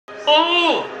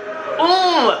Oh!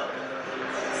 Oh!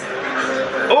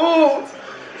 Oh!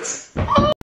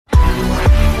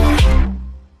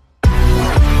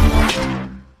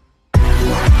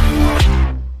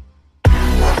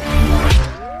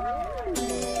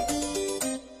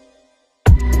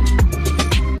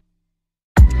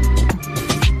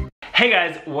 Hey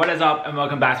guys, what is up and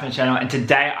welcome back to my channel, and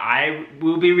today I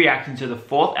will be reacting to the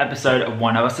 4th episode of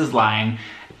One of Us is Lying,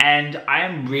 and I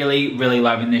am really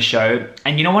loving this show.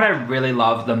 And you know what I really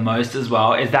love the most as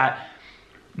well is that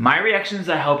my reactions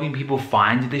are helping people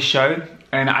find this show,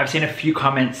 and I've seen a few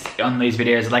comments on these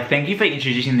videos like, thank you for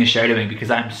introducing this show to me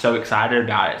because I'm so excited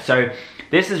about it. So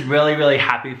this is really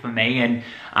happy for me, and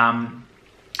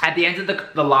at the end of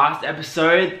the last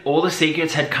episode, all the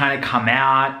secrets had kind of come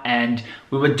out and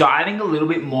we were diving a little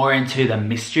bit more into the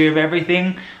mystery of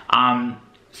everything.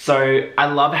 So I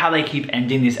love how they keep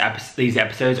ending these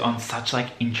episodes on such like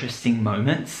interesting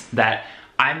moments that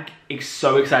I'm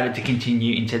so excited to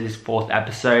continue into this 4th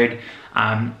episode.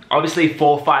 Obviously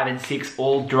 4, 5 and 6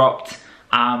 all dropped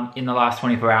in the last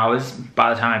 24 hours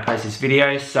by the time I post this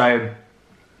video. So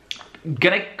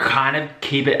gonna kind of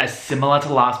keep it as similar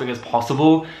to last week as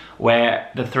possible, where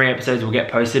the 3 episodes will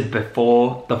get posted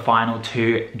before the final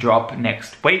 2 drop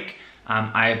next week.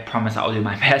 I promise I'll do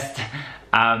my best.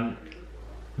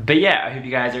 But yeah, I hope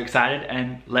you guys are excited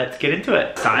and let's get into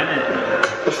it. Simon.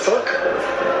 The fuck?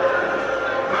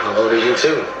 How old are you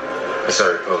too? I saw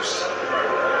your post.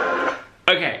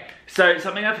 Okay, so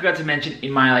something I forgot to mention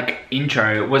in my like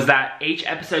intro was that each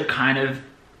episode kind of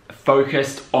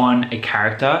focused on a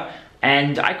character.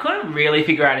 And I couldn't really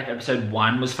figure out if episode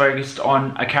 1 was focused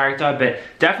on a character, but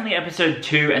definitely episode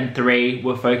 2 and 3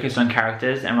 were focused on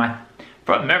characters. And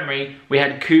from memory, we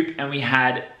had Coop and we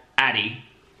had Addie.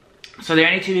 So the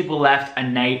only 2 people left are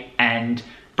Nate and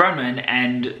Bronwyn,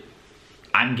 and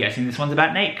I'm guessing this one's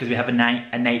about Nate because we have a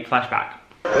Nate flashback.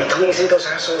 Wait, don't you think those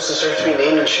assholes deserve to be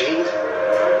named and shamed?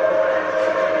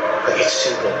 Like, it's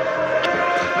simple.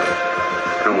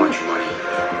 I don't want your money.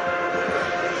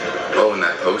 Oh, and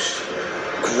that post?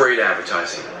 Great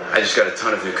advertising. I just got a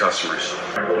ton of new customers.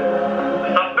 Suspect,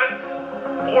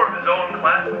 4 of his own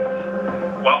class.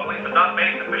 While police have not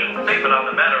made an official statement on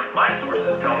the matter, my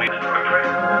sources tell me the drug trade.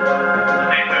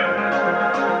 Stay tuned.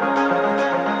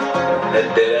 That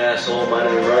dead asshole might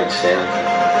have been right, Stan.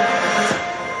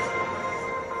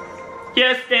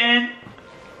 Yes, Stan.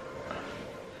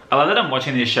 I love that I'm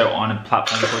watching this show on a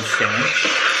platform called Stan.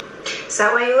 Is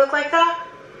that why you look like that?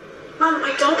 Mom,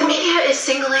 I don't. The media is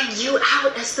singling you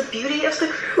out as the beauty of the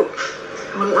group.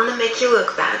 I wouldn't want to make you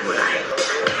look bad, would I?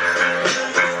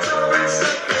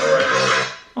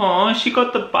 Oh, she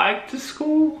got the bike to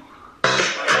school.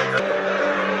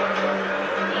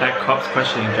 That cop's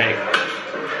questioning Jake.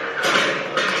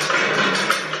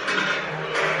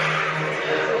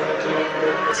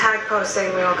 Tag post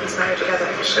saying we all conspire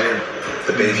together. Same.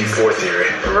 The BAYVIEW FOUR theory.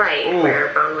 Right, Ooh. where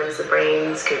Bronwyn's the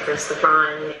brains, Cooper's the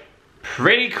brawn.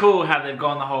 Pretty cool how they've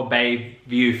gone the whole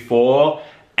BAYVIEW FOUR,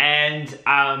 and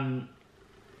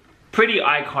pretty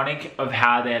iconic of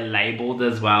how they're labeled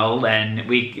as well. And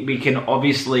we can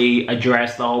obviously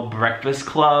address the whole Breakfast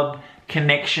Club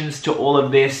connections to all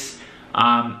of this,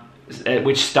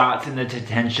 which starts in the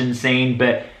detention scene,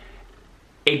 but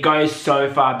it goes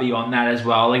so far beyond that as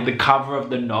well. Like the cover of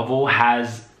the novel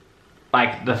has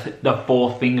like the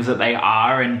 4 things that they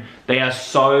are, and they are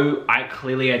so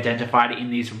clearly identified in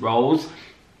these roles,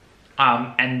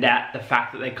 and that the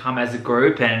fact that they come as a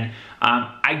group, and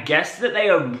I guess that they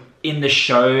are in the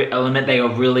show element, they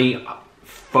are really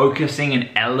focusing and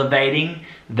elevating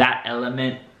that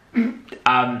element.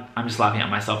 I'm just laughing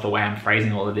at myself the way I'm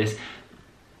phrasing all of this.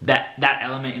 That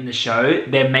element in the show,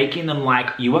 they're making them like,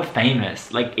 you are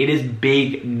famous, like it is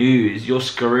big news, you're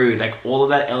screwed, like all of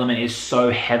that element is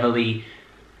so heavily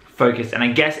focused. And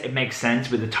I guess it makes sense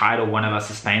with the title One of Us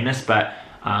is Famous, but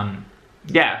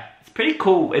yeah, it's pretty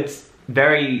cool. It's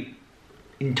very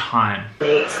in time.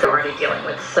 Nate's already dealing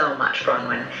with so much,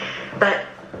 Bronwyn, but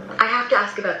I have to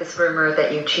ask about this rumor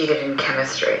that you cheated in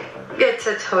chemistry. It's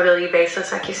a totally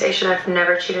baseless accusation. I've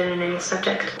never cheated in any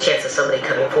subject. Chance of somebody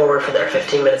coming forward for their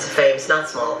 15 minutes of fame is not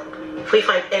small. If we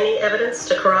find any evidence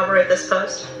to corroborate this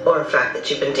post, or in fact that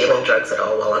you've been dealing drugs at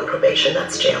all while on probation,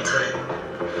 that's jail time.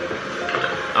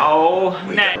 Oh,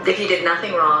 no. If you did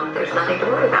nothing wrong, there's nothing to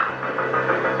worry about.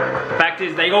 Fact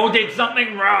is, they all did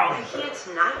something wrong. I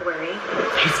can't not worry.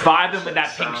 He's vibing with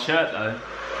that pink shirt though.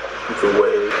 The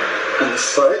way and the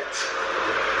sight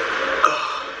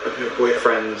of your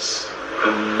boyfriend's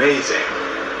amazing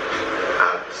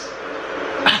abs.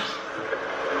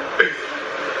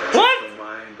 What?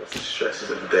 Remind of the stresses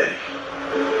of the day.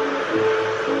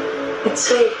 It's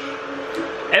safe.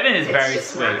 Evan, Keenan is very It's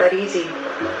just sweet. not that easy.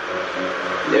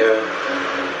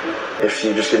 Yeah. If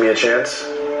you just give me a chance,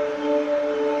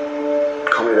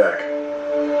 call me back.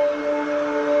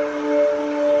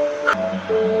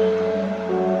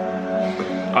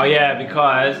 Oh yeah,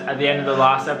 because at the end of the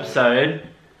last episode,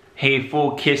 he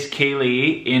full kissed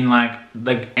Keely in like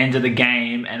the end of the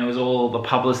game, and it was all the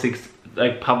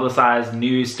publicized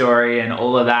news story and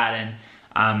all of that,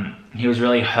 and he was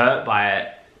really hurt by it.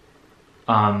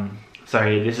 So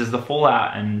this is the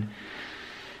fallout, and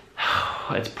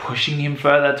it's pushing him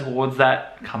further towards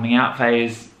that coming out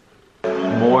phase,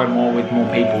 more and more with more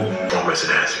people. Don't miss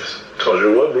an answers. Told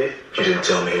you it would be. You didn't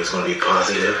tell me it was going to be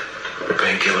positive or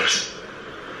painkillers.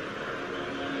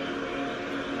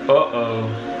 Uh-oh.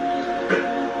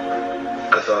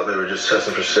 I thought they were just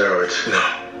testing for steroids. No.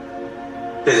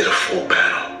 They did a full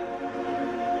panel.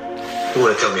 You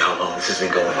want to tell me how long this has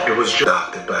been going on? It was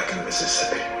doctored back in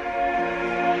Mississippi.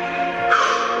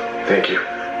 Thank you.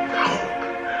 Oh,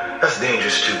 that's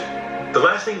dangerous too. The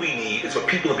last thing we need is for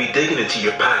people to be digging into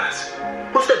your past.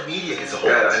 What's that media gets a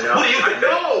hold of? I know. What do you think?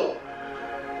 No!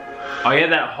 Oh yeah,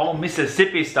 that whole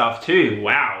Mississippi stuff too.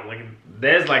 Wow, like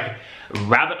there's like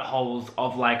rabbit holes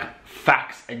of like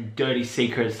facts and dirty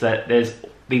secrets that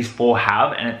these four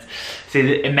have, and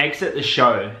it makes it the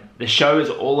show. The show is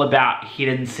all about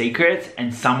hidden secrets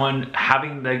and someone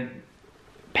having the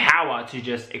power to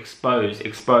just expose,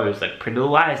 like Pretty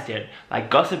Little Liars did, like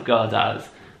Gossip Girl does,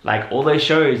 like all those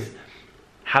shows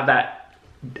have that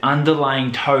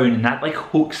underlying tone, and that like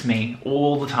hooks me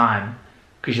all the time,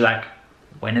 because you're like,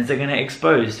 when is it gonna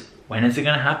expose? When is it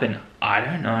gonna happen? I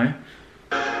don't know.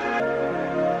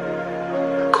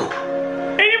 Cool.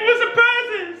 And it was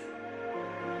surprises!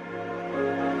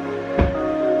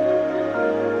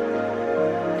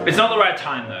 It's not the right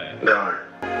time though. Darn.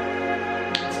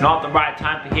 It's not the right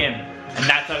time for him, and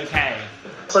that's okay.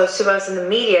 Close to us in the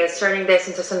media is turning this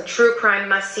into some true crime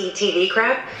must-see TV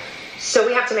crap. So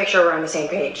we have to make sure we're on the same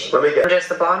page. Let me get. I'm just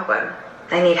the blonde one.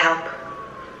 I need help.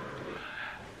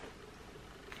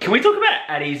 Can we talk about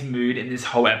Addie's mood in this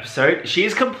whole episode?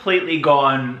 She's completely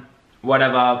gone,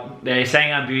 whatever, they're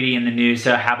saying I'm beauty in the news,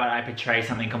 so how about I portray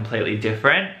something completely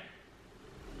different?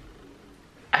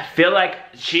 I feel like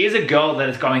she is a girl that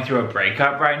is going through a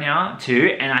breakup right now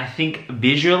too, and I think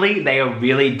visually they are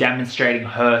really demonstrating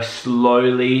her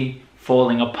slowly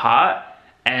falling apart,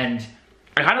 and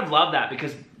I kind of love that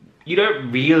because you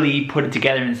don't really put it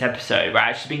together in this episode,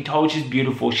 right? She's being told she's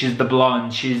beautiful, she's the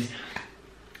blonde, she's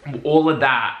all of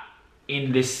that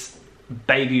in this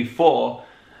BAYVIEW 4,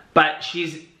 but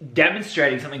she's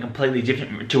demonstrating something completely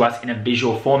different to us in a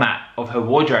visual format of her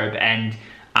wardrobe, and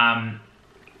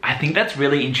I think that's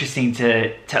really interesting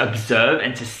to observe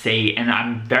and to see, and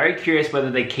I'm very curious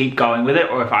whether they keep going with it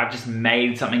or if I've just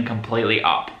made something completely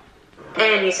up.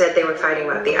 And you said they were fighting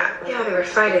about the app. Yeah, they were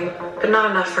fighting, but not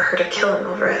enough for her to kill him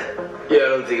over it. Yeah, I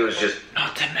don't think it was just.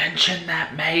 Not to mention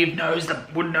that Maeve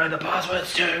would know the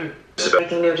passwords too.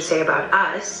 Anything new to say about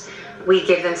us? We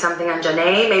give them something on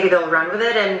Janae, maybe they'll run with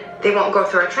it and they won't go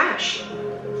through our trash.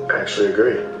 I actually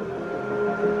agree.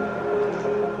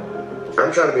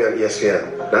 I'm trying to be on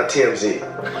ESPN, not TMZ.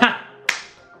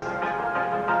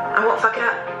 I won't fuck it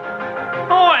up.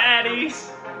 Oh, Addie.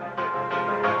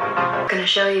 I'm gonna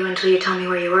show you until you tell me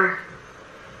where you were.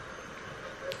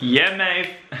 Yeah, Maeve.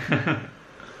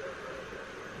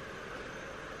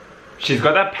 She's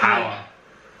got that power.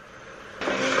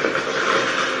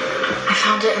 I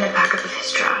found it in the back of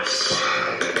his drafts.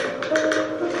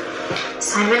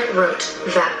 Simon wrote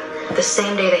that the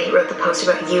same day that he wrote the post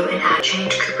about you and Ad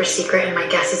changed Cooper's secret, and my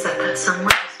guess is that that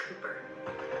someone is Cooper.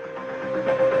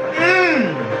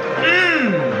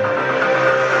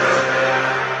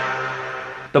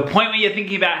 The point where you're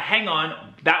thinking about, hang on,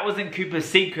 that wasn't Cooper's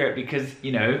secret because,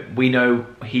 you know, we know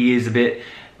he is a bit,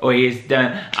 or he is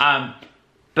done.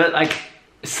 But like,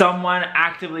 someone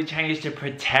actively changed to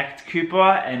protect Cooper,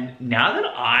 and now that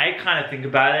I kind of think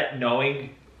about it,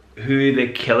 knowing who the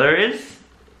killer is,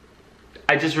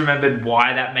 I just remembered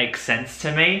why that makes sense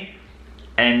to me,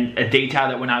 and a detail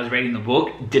that when I was reading the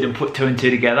book, didn't put two and two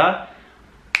together.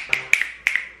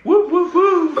 Woo, woo,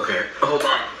 woo. Okay, hold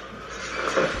on.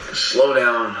 Slow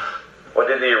down. What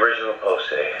did the original post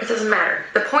say? It doesn't matter.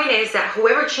 The point is that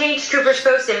whoever changed Cooper's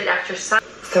post did it after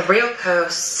the real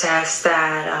post says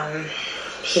that,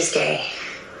 he's gay.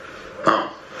 Oh.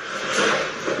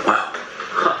 Wow.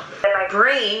 Huh. In my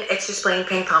brain, it's just playing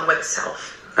ping pong with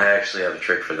itself. I actually have a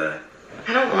trick for that.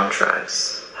 I don't want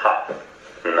drugs. Ha.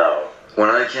 No. When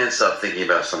I can't stop thinking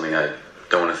about something I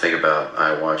don't want to think about,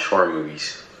 I watch horror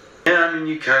movies. Yeah, I mean,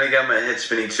 you kind of got my head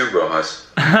spinning too, Rojas.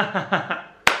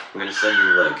 I'm gonna send you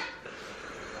a link.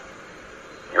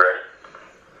 You ready?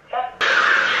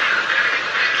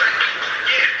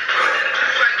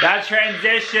 That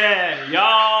transition,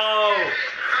 yo!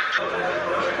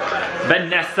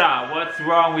 Vanessa, what's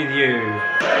wrong with you?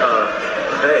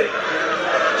 Hey,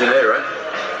 Janae, right?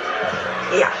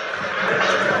 Yeah.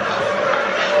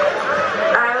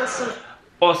 I also...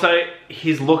 Also,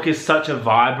 his look is such a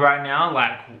vibe right now,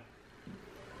 like,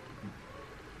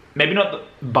 maybe not the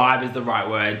vibe is the right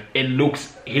word. He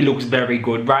looks very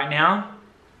good right now.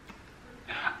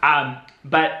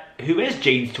 But who wears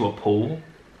jeans to a pool?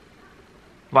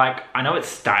 Like, I know it's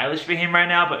stylish for him right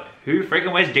now, but who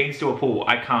freaking wears jeans to a pool?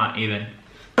 I can't even.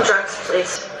 Drugs,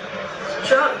 please.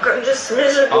 Drunk, I'm just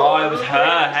miserable. Oh, it was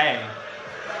her, hey.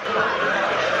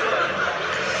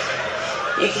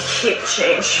 You can keep the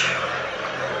change.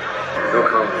 No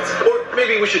comments. Or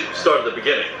maybe we should start at the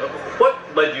beginning. What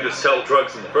led you to sell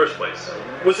drugs in the first place?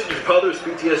 Was it your father's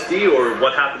PTSD or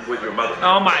what happened with your mother?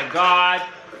 Oh my god.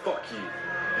 Fuck you.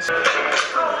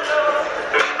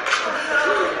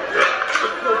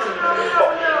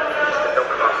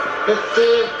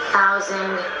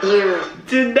 50,000 views.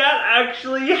 Did that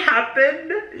actually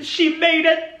happen? She made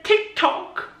a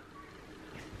TikTok.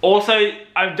 Also,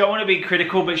 I don't want to be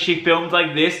critical, but she filmed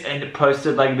like this and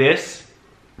posted like this.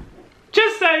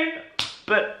 Just saying.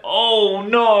 But oh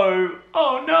no.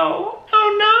 Oh no. Oh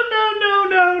no, no, no,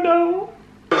 no, no.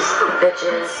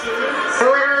 Bitches. They're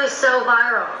literally so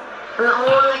viral. I'm the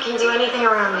only one that can do anything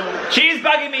around here. She's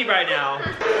bugging me right now.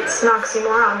 It's an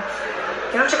oxymoron.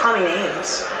 You don't have to call me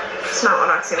names. It's not what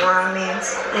oxymoron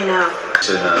means. I know.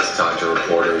 Shouldn't have talked to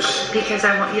reporters. Because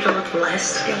I want you to look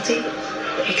less guilty.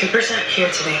 You could present here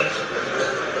today.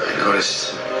 I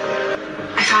noticed.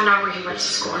 I found out where he went to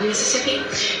school in Mississippi.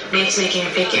 Nate's making a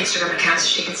fake Instagram account so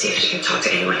she can see if she can talk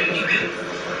to anyone who knew him.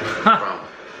 Problem.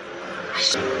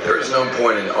 There is no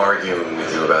point in arguing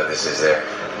with you about this, is there?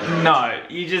 No,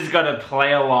 you just gotta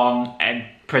play along and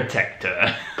protect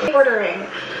her. Ordering.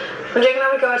 When Jake and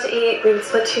I would go out to eat, we would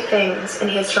split two things, and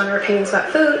he had stronger opinions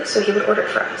about food, so he would order it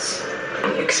for us.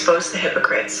 And you expose the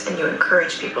hypocrites, and you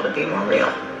encourage people to be more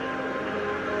real.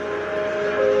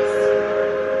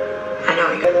 I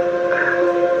know you.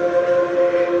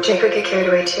 Jake would get carried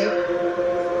away too.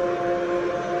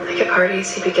 Like at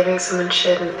parties, he'd be giving someone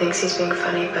shit and thinks he's being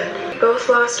funny, but we both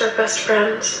lost our best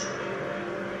friends.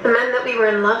 The men that we were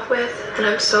in love with, and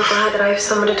I'm so glad that I have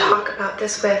someone to talk about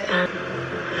this with. And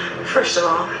first of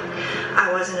all,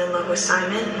 I wasn't in love with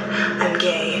Simon. I'm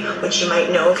gay, which you might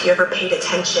know if you ever paid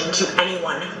attention to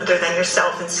anyone other than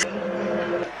yourself. And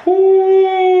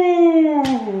Ooh.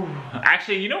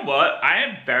 Actually, you know what? I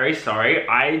am very sorry.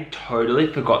 I totally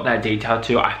forgot that detail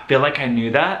too. I feel like I knew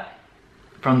that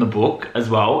from the book as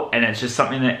well, and it's just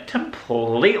something that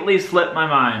completely slipped my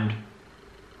mind.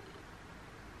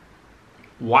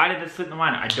 Why did it slip my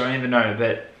mind? I don't even know,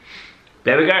 but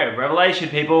there we go. Revelation,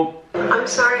 people. I'm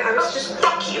sorry, I was just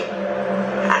fuck you.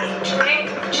 Addie,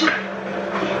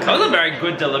 That was a very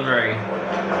good delivery.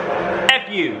 F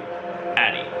you,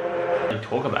 Addie.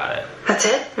 Talk about it. That's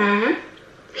it? Mm-hmm.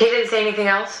 He didn't say anything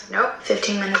else? Nope,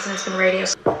 15 minutes and it's been radio.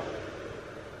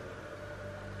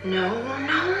 No.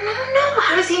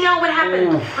 How does he know what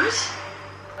happened? Ooh. What?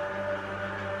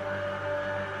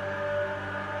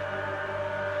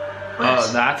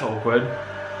 Oh, that's awkward.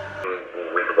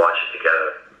 We could watch it together.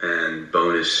 And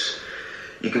bonus,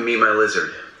 you can meet my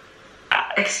lizard.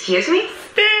 Excuse me?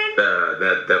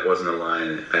 That wasn't a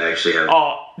line. I actually have.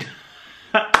 Oh.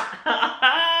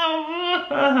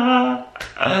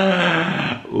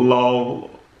 Lol.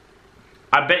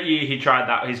 I bet you he's tried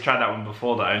that one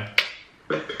before though.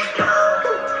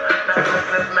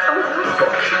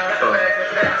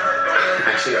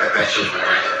 Actually, I changed my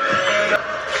mind.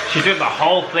 She did the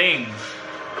whole thing.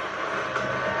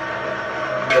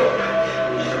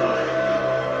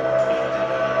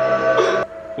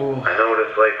 Ooh. I know what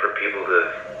it's like for people to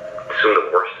assume the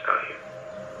worst about you.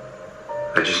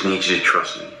 I just need you to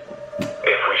trust me.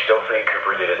 If we still think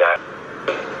Cooper did that.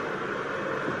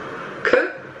 Coop?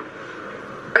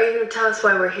 Are you going to tell us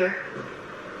why we're here?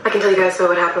 I can tell you guys about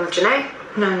what happened with Janae.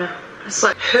 No. It's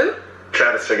like, who?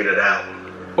 Travis figured it out.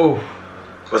 Oh.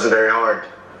 It wasn't very hard.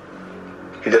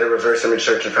 He did a reverse image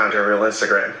search and found her real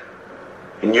Instagram.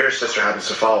 And your sister happens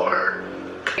to follow her.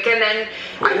 And then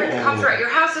I heard the cops were at your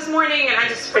house this morning and I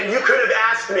just... And you could have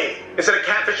asked me instead of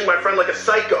catfishing my friend like a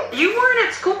psycho. You weren't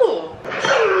at school.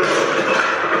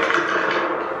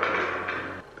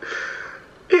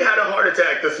 He had a heart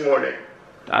attack this morning.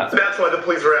 That's why the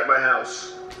police were at my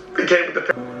house. They came with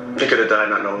the... He could have died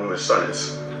not knowing who his son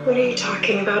is. What are you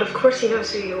talking about? Of course he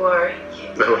knows who you are.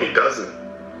 No, he doesn't.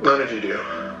 None of you do.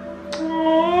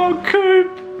 Oh,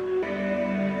 Coop.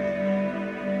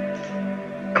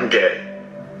 I'm gay.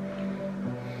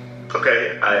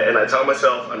 Okay, I tell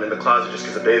myself I'm in the closet just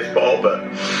because of Babe's ball, but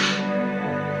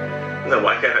no,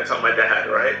 why can't I tell my dad,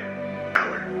 right?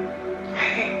 Howard.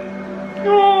 Hey,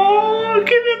 Oh,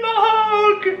 give him a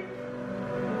hug.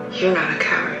 you're not a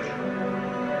coward.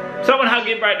 Someone hug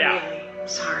him right now. Really,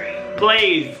 sorry.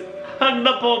 Please, hug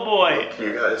the poor boy.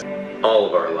 You guys. All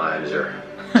of our lives are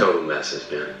total messes,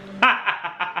 man.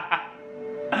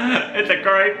 It's a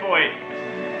great point.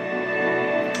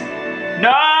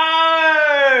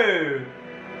 No!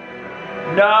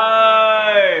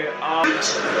 No! Oh.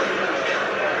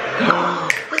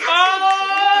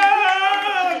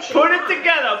 Put it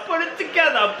together, put it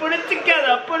together, put it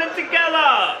together, put it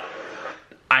together.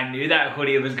 I knew that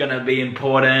hoodie was gonna be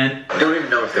important. I don't even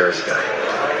know if there is a guy.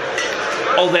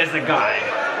 Oh, there's a guy.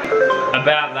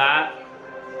 About that.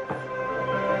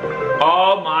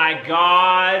 Oh my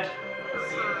God.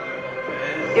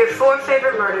 Your 4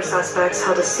 favorite murder suspects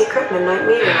held a secret midnight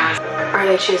meeting. Are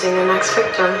they choosing their next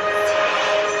victim?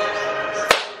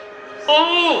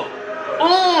 Oh!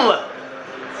 Oh!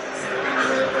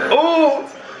 Oh!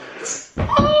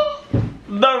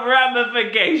 The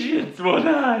ramifications for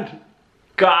that.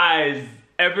 Guys,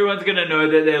 everyone's gonna know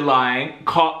that they're lying.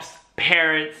 Cops,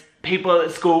 parents, people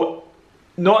at school.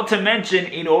 Not to mention,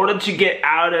 in order to get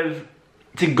out of,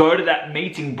 to go to that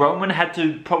meeting, Bronwyn had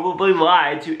to probably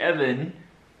lie to Evan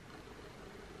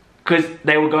because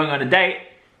they were going on a date,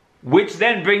 which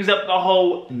then brings up the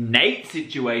whole Nate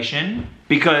situation,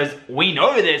 because we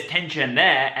know there's tension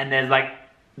there and there's like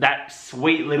that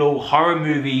sweet little horror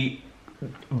movie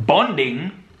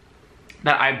bonding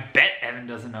that I bet Evan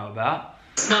doesn't know about.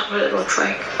 It's not what it looks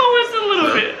like. Oh, it's a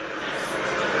little bit.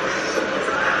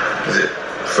 Is it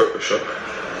Photoshop?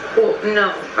 Well, no.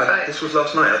 This was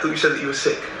last night. I thought you said that you were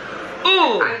sick.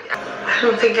 Ooh! I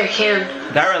don't think I can.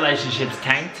 That relationship's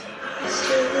tanked.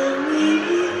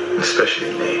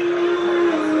 Especially me.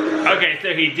 Okay,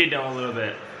 so he did know a little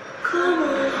bit.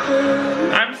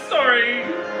 I'm sorry.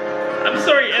 I'm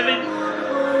sorry,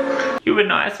 Evan. You were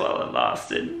nice while it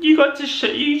lasted. You got to show,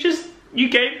 you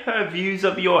gave her views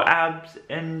of your abs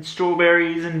and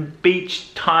strawberries and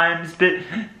beach times, but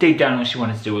deep down all she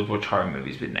wanted to do was watch horror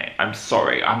movies with Nate. I'm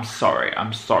sorry, I'm sorry,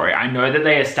 I'm sorry. I know that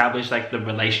they established like the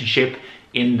relationship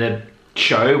in the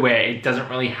show where it doesn't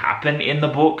really happen in the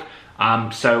book.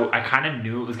 So I kind of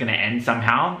knew it was gonna end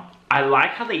somehow. I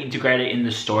like how they integrated it in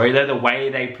the story though, the way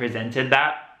they presented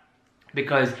that,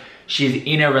 because she's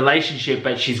in a relationship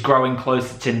but she's growing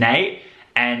closer to Nate,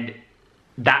 and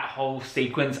that whole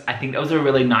sequence, I think that was a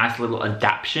really nice little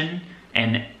adaptation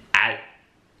and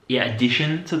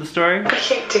addition to the story. I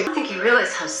can't do. I don't think you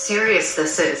realize how serious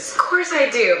this is. Of course I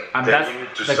do. Then you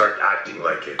need to start acting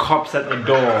like it. Cops at the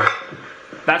door.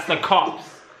 That's the cops.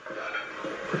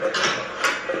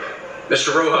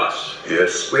 Mr. Rojas.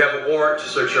 Yes. We have a warrant to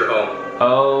search your home.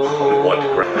 Oh. What?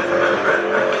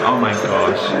 Oh my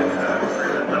gosh.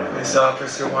 This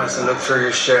officer wants to look through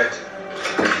your shirt.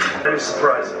 Any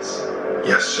surprises?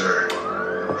 Yes, sir.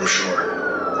 I'm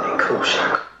sure. Cool,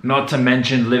 Shock. Not to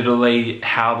mention literally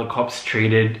how the cops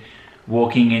treated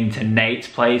walking into Nate's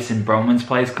place and Bronwyn's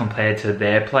place compared to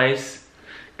their place.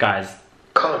 Guys.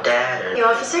 Call Dad. You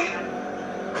officer?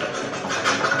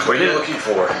 What are you looking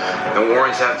for? The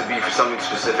warrants have to be for something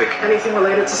specific. Anything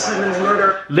related to Simon's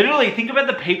murder? Literally, think about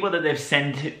the people that they've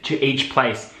sent to each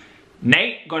place.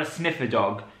 Nate got a sniffer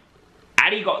dog.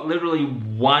 Addie got literally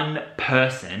one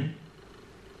person.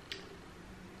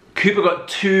 Cooper got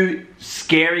 2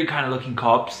 scary kind of looking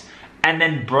cops. And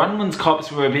then Bronwyn's cops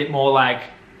were a bit more like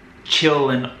chill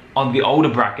and on the older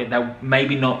bracket that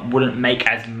maybe wouldn't make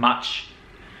as much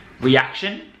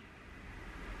reaction.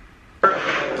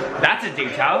 That's a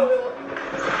detail.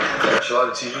 Watch a lot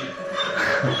of TV.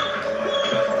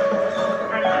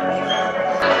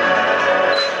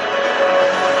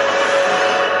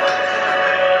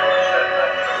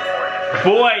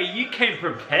 Boy, you came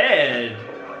prepared.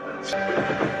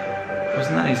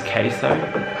 Wasn't that his case though?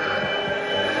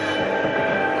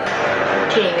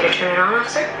 Do you need me to turn it on,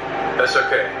 officer? That's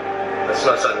okay. That's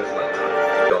not Simon's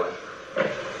laptop. Go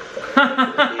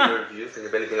on. If you think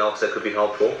of anything else that could be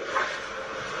helpful,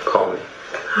 call me.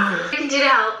 What can do to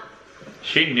help?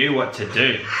 She knew what to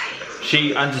do.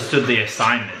 She understood the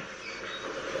assignment.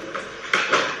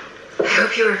 I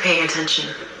hope you were paying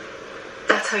attention.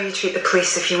 That's how you treat the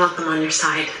police if you want them on your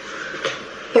side.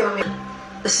 You want me?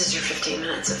 This is your 15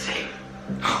 minutes of fame.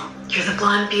 You're the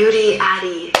blonde beauty,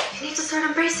 Addie. You need to start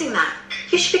embracing that.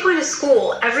 You should be going to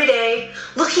school every day,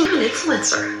 looking at an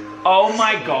influencer. Oh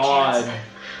my god.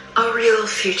 A real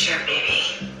future,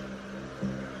 baby.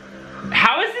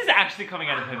 How is this actually coming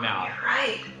out of her mouth? You're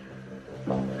right.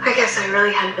 I guess I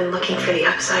really hadn't been looking for the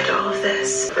upside to all of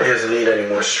this. He doesn't need any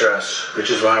more stress,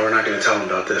 which is why we're not going to tell him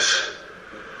about this.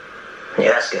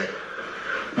 Yeah, that's good.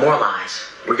 More lies.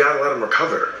 We gotta let him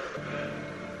recover.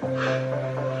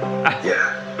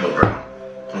 Yeah, no problem.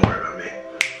 Don't worry about me.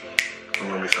 I'm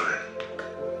gonna be fine.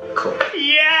 Cool.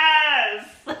 Yes!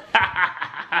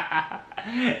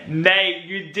 Nate,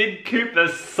 you did Cooper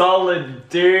solid,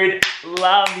 dude.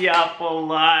 Love ya for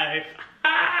life.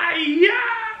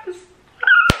 Yes!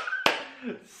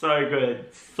 So good.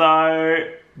 So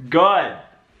good.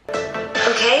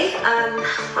 Okay,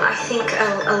 I think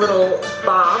a little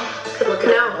bob could look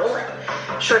good. No.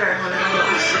 Shorter one.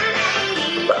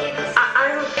 I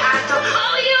don't. Oh,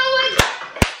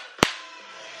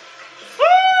 Woo!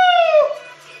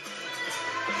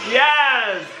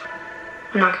 Yes!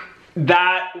 No.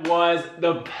 That was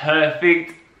the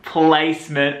perfect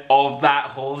placement of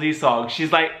that Halsey song.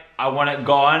 She's like, I want it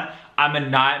gone. I'm a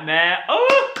nightmare.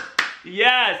 Oh,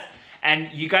 yes.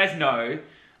 And you guys know,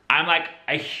 I'm like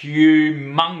a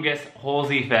humongous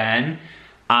Halsey fan.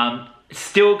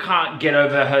 Still can't get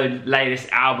over her latest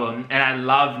album, and I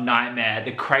love Nightmare.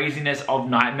 The craziness of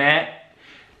Nightmare,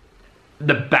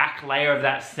 the back layer of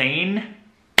that scene,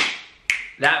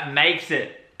 that made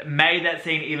that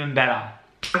scene even better.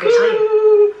 Okay, tell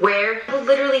you. Where? Will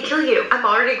literally kill you. I'm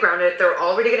already grounded. They're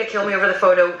already gonna kill me over the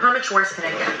photo. How much worse can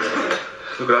it get?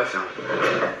 Look what I found.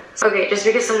 Okay, just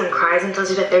because someone cries and tells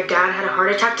you that their dad had a heart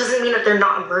attack doesn't mean that they're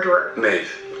not a murderer. Maeve,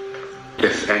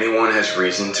 if anyone has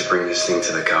reason to bring this thing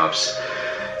to the cops,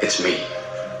 it's me,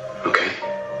 okay?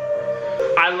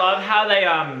 I love how they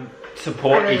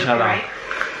support each other. Right.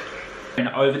 And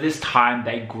over this time,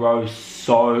 they grow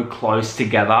so close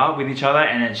together with each other,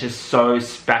 and it's just so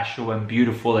special and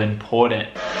beautiful and important.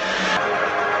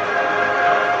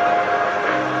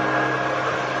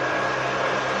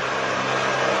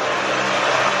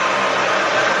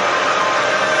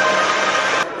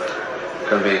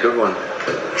 Gonna be a good one.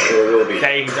 Sure will be.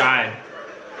 Day he died.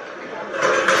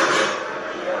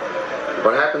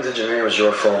 What happened to Janae was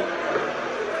your fault.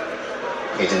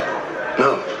 You didn't.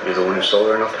 No, you're the one who sold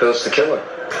her enough pills to kill her.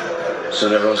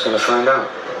 Soon everyone's gonna find out.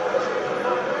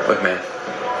 Look, man.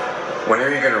 When are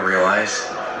you gonna realize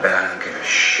that I don't give a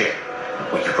shit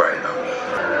what you write about me?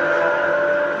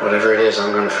 Whatever it is,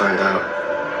 I'm gonna find out.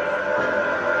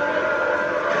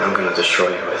 And I'm gonna destroy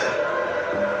you with it.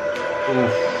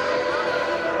 Oof.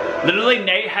 Literally,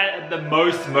 Nate had the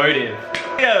most motive.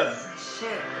 Yeah.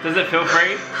 Shit. Does it feel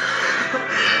free?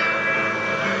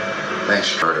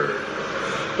 Thanks, murderer.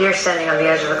 You're standing on the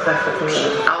edge of a cliff with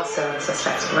me, also a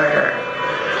suspected murderer.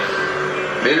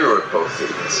 Maybe we're both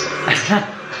idiots.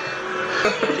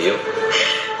 You?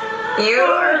 You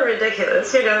are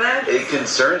ridiculous, you know that? It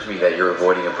concerns me that you're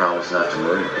avoiding a promise not to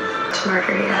murder me. To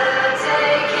murder you.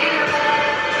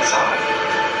 It's hot.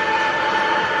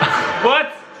 What?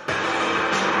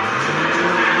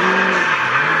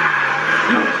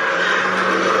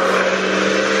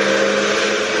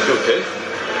 You okay?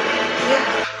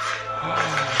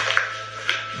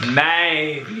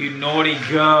 Maeve, you naughty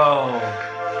girl.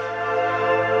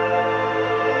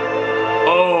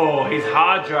 Oh, his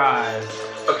hard drive.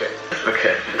 Okay.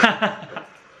 Okay.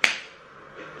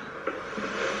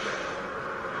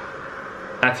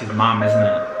 That's his mom, isn't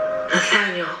it?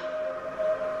 Nathaniel.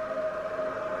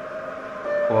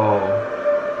 Whoa.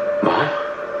 Mom?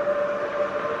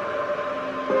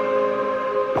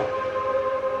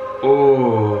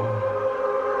 Ooh.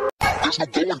 There's no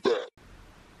going back.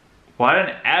 What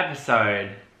an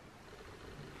episode.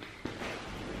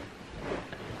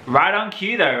 Right on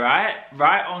cue though, right?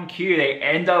 Right on cue. They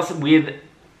end us with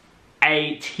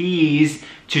a tease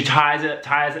to take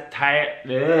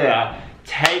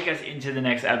us into the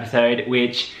next episode,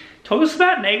 which talks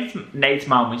about Nate's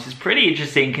mum, which is pretty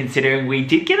interesting considering we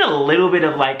did get a little bit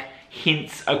of like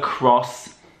hints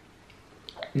across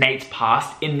Nate's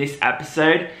past in this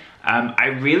episode. I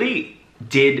really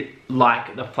did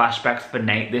like the flashbacks for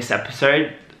Nate this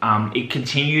episode. It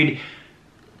continued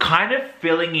kind of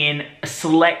filling in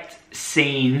select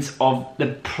scenes of the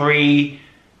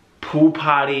pre-pool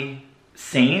party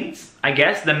scenes, I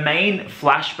guess. The main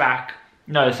flashback,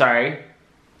 no, sorry.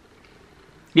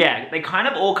 Yeah, they kind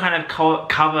of all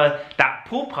cover that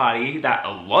pool party, that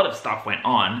a lot of stuff went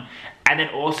on. And then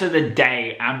also the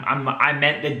day, I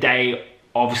meant the day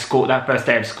of school, that first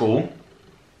day of school.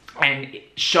 And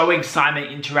showing Simon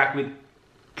interact with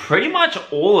pretty much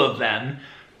all of them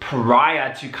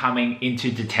prior to coming into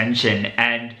detention.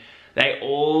 And they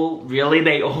all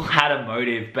had a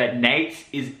motive, but Nate's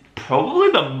is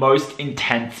probably the most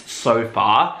intense so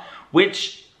far,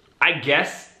 which I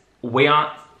guess we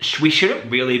aren't we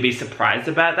shouldn't really be surprised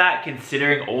about that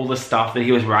considering all the stuff that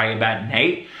he was writing about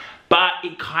Nate, but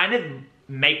it kind of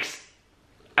makes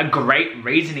a great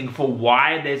reasoning for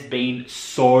why there's been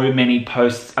so many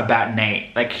posts about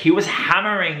Nate. Like, he was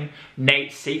hammering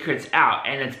Nate's secrets out,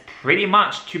 and it's pretty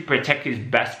much to protect his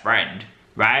best friend,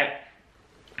 right?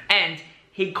 And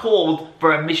he called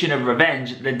for a mission of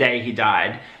revenge the day he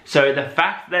died. So the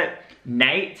fact that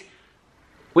Nate,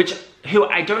 who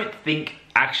I don't think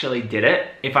actually did it,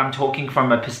 if I'm talking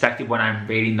from a perspective when I'm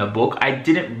reading the book, I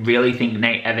didn't really think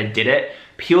Nate ever did it,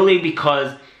 purely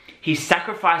because he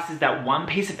sacrifices that one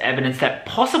piece of evidence that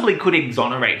possibly could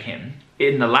exonerate him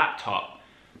in the laptop,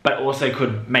 but also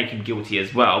could make him guilty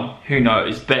as well. Who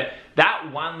knows? But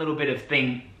that one little bit of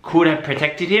thing could have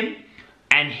protected him,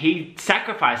 and he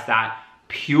sacrificed that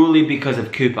purely because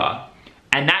of Cooper.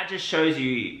 And that just shows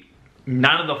you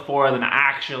none of the four of them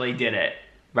actually did it,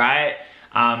 right?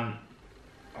 And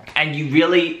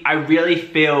I really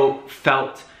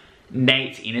felt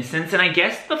Nate's innocence, and I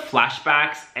guess the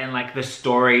flashbacks and like the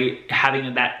story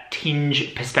having that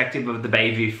tinge perspective of the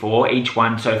Bayview Four, each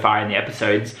one so far in the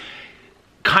episodes,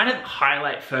 kind of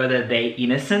highlight further their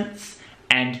innocence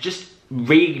and just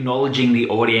re-acknowledging the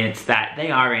audience that they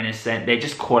are innocent. They're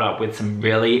just caught up with some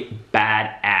really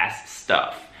badass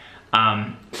stuff.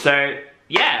 So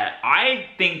yeah, I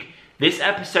think this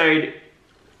episode,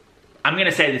 I'm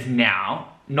gonna say this now,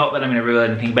 not that I'm gonna reveal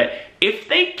anything, but if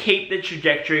they keep the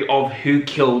trajectory of who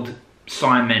killed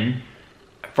Simon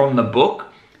from the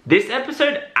book, this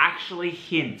episode actually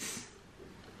hints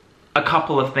a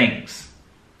couple of things.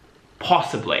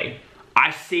 Possibly.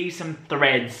 I see some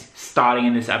threads starting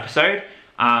in this episode.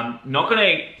 Not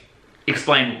gonna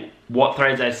explain what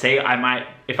threads I see. I might,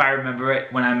 if I remember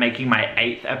it when I'm making my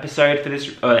 8th episode for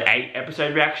this, 8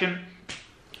 episode reaction,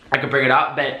 I could bring it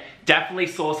up, but definitely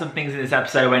saw some things in this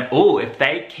episode and went, oh, if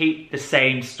they keep the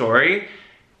same story,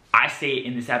 I see it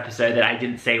in this episode that I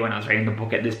didn't see when I was reading the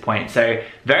book at this point. So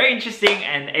very interesting,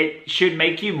 and it should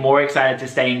make you more excited to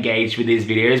stay engaged with these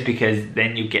videos, because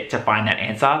then you get to find that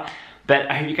answer. But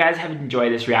I hope you guys have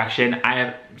enjoyed this reaction. I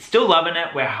am still loving it.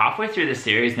 We're halfway through the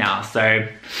series now, so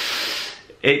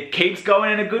it keeps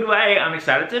going in a good way. I'm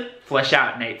excited to flesh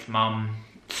out Nate's mum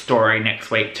story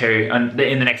next week too, in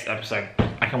the next episode.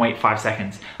 I can wait 5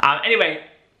 seconds. Anyway,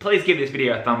 please give this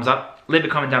video a thumbs up, leave a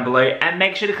comment down below, and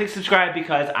make sure to click subscribe,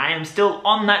 because I am still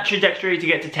on that trajectory to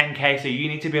get to 10K, so you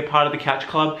need to be a part of the Couch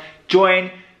Club. Join,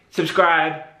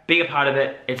 subscribe, be a part of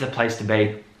it. It's a place to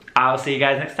be. I'll see you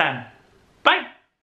guys next time. Bye.